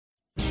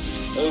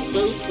a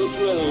fate which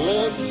will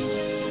live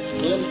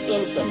in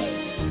infamy.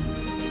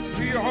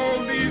 We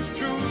hold these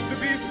truths to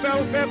be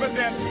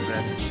self-evident.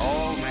 That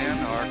all men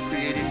are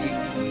created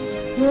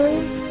equal.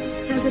 War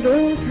has at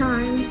all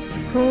times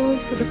called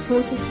for the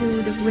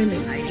fortitude of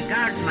women. I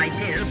regard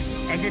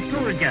myself as a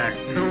soldier,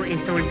 though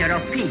a soldier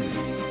of peace.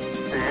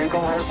 The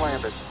Eagle has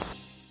landed.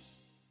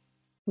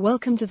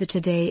 Welcome to the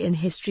Today in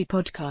History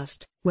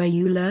podcast, where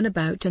you learn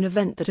about an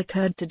event that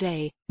occurred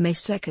today, May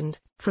 2nd,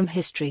 from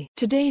history.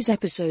 Today's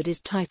episode is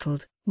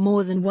titled,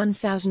 More Than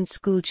 1,000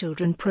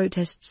 Schoolchildren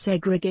Protest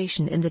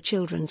Segregation in the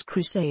Children's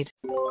Crusade.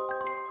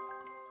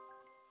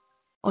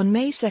 On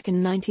May 2,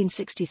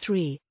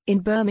 1963, in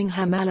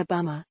Birmingham,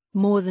 Alabama,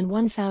 more than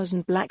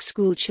 1,000 black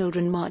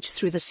schoolchildren marched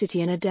through the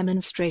city in a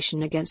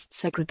demonstration against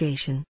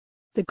segregation.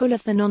 The goal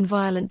of the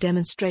nonviolent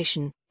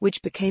demonstration,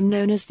 which became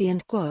known as the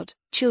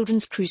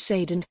Children's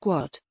Crusade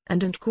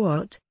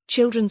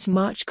Children's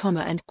March,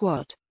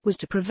 was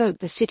to provoke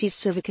the city's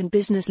civic and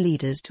business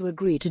leaders to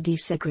agree to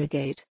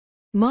desegregate.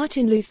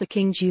 Martin Luther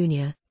King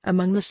Jr.,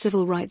 among the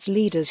civil rights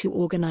leaders who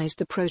organized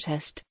the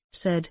protest,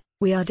 said,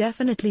 "We are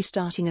definitely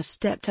starting a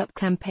stepped-up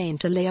campaign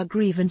to lay our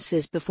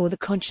grievances before the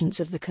conscience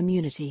of the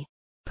community."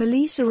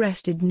 Police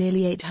arrested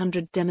nearly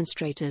 800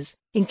 demonstrators,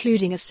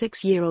 including a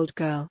 6-year-old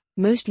girl,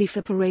 mostly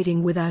for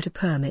parading without a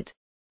permit.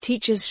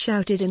 Teachers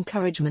shouted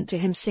encouragement to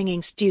him,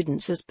 singing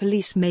students as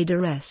police made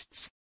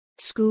arrests.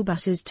 School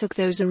buses took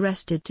those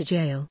arrested to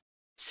jail.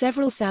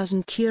 Several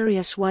thousand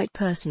curious white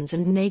persons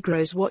and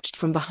Negroes watched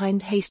from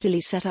behind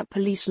hastily set up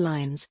police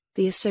lines,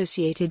 the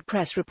Associated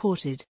Press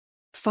reported.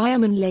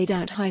 Firemen laid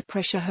out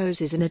high-pressure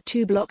hoses in a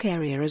 2-block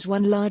area as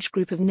one large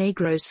group of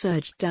Negroes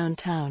surged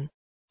downtown.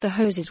 The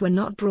hoses were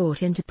not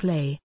brought into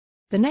play.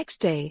 The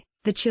next day,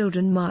 the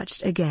children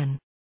marched again.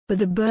 But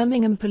the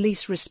Birmingham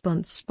police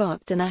response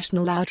sparked a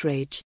national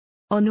outrage.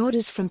 On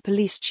orders from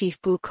Police Chief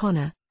Bull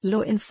Connor,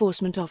 law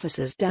enforcement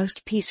officers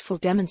doused peaceful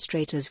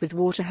demonstrators with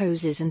water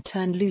hoses and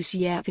turned loose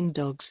yapping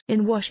dogs.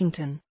 In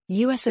Washington,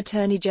 U.S.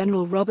 Attorney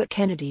General Robert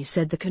Kennedy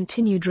said the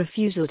continued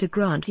refusal to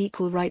grant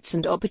equal rights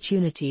and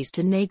opportunities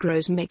to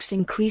Negroes makes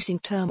increasing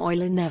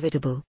turmoil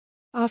inevitable.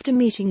 After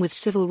meeting with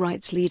civil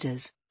rights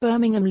leaders,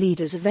 Birmingham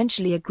leaders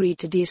eventually agreed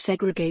to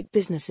desegregate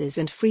businesses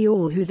and free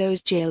all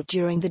those jailed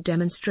during the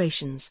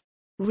demonstrations.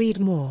 Read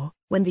more,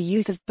 When the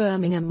Youth of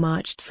Birmingham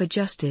Marched for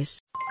Justice.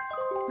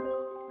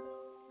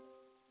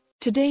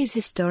 Today's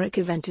historic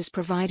event is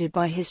provided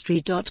by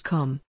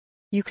History.com.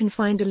 You can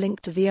find a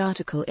link to the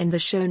article in the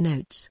show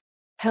notes.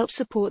 Help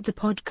support the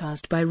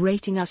podcast by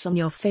rating us on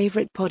your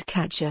favorite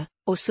podcatcher,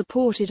 or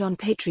support it on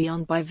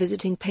Patreon by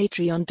visiting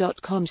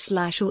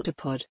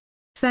patreon.com/autopod.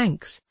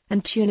 Thanks,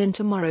 and tune in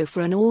tomorrow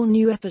for an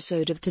all-new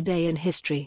episode of Today in History.